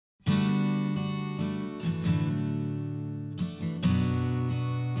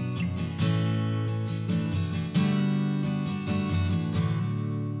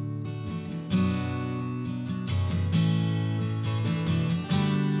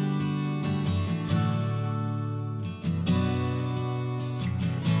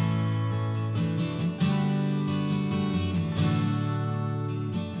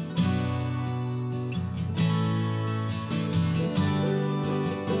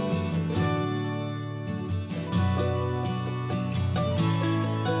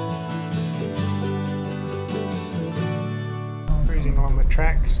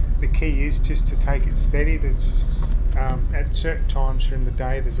tracks, the key is just to take it steady. There's at certain times during the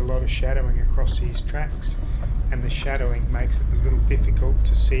day there's a lot of shadowing across these tracks, and the shadowing makes it a little difficult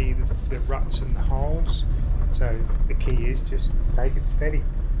to see the ruts and the holes. So the key is just take it steady.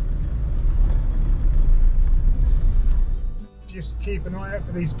 Just keep an eye out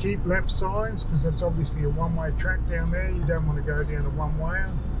for these keep left signs, because it's obviously a one-way track down there. You don't want to go down a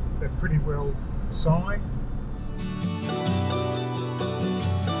one-wayer. They're pretty well signed.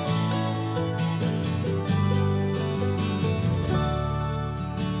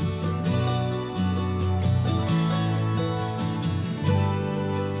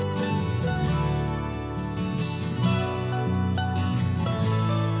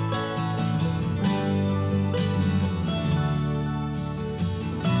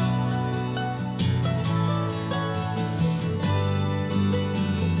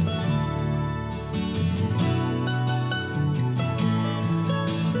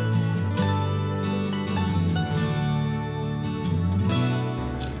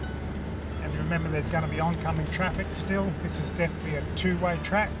 Remember, there's going to be oncoming traffic still. This is definitely a two-way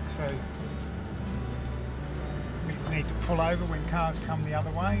track, so we need to pull over when cars come the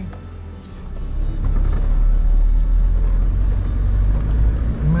other way.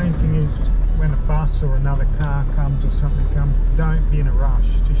 The main thing is when a bus or another car comes or something comes, don't be in a rush.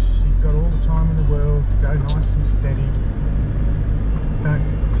 Just, you've got all the time in the world to go nice and steady.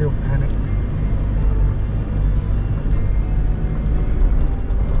 Don't feel panicked.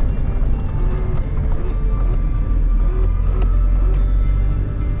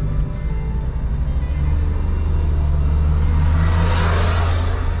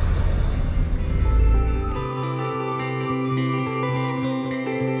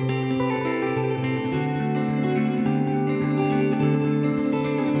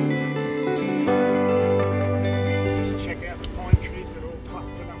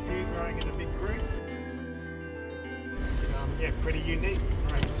 Yeah, pretty unique,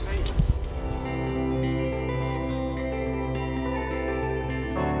 great to see.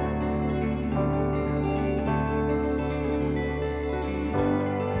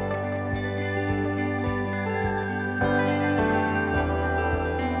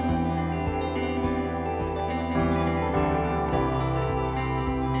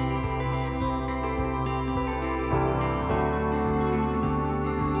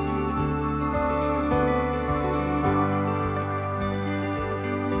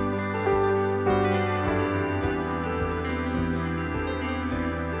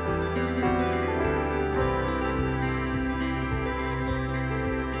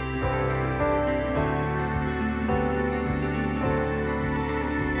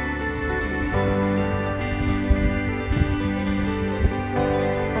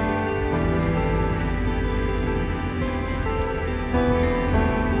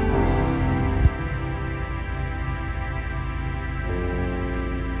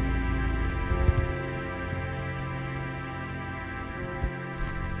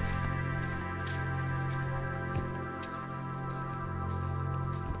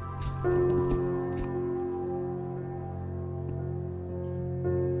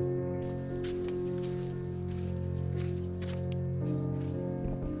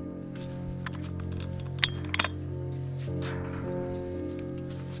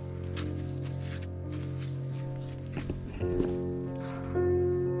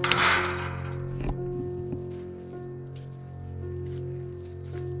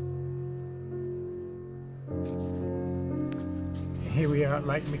 Here we are at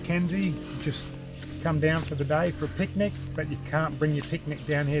Lake McKenzie. Just come down for the day for a picnic, but you can't bring your picnic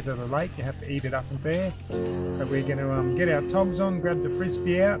down here to the lake. You have to eat it up there. So we're going to get our togs on, grab the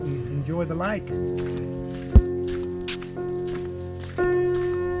frisbee out and enjoy the lake.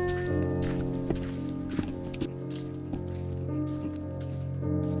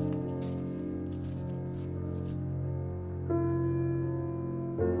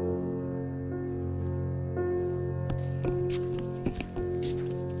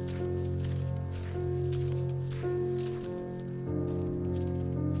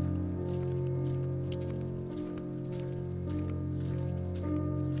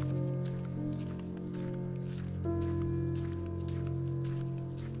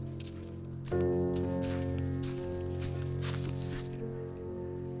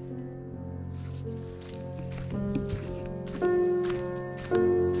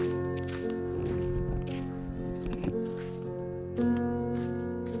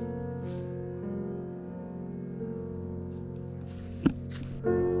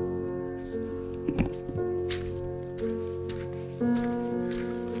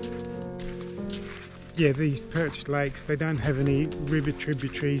 Yeah, these perched lakes, they don't have any river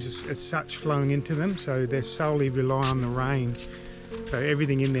tributaries as such flowing into them, so they solely rely on the rain. So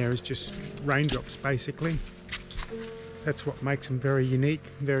everything in there is just raindrops basically. That's what makes them very unique,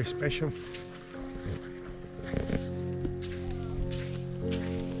 very special.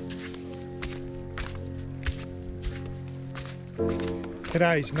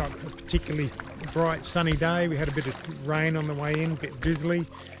 Today's not a particularly bright sunny day. We had a bit of rain on the way in, a bit drizzly,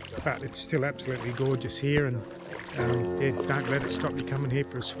 but it's still absolutely gorgeous here, and yeah, don't let it stop you coming here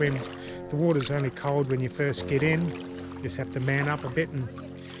for a swim. The water's only cold when you first get in. You just have to man up a bit and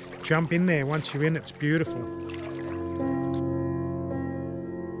jump in there. Once you're in, it's beautiful.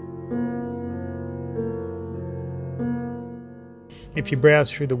 If you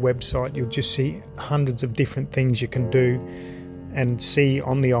browse through the website, you'll just see hundreds of different things you can do and see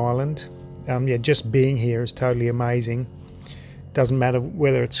on the island. Yeah, just being here is totally amazing. Doesn't matter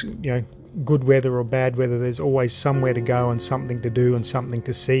whether it's good weather or bad weather, there's always somewhere to go and something to do and something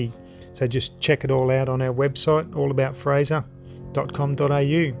to see. So just check it all out on our website,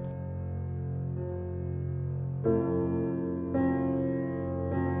 allaboutfraser.com.au.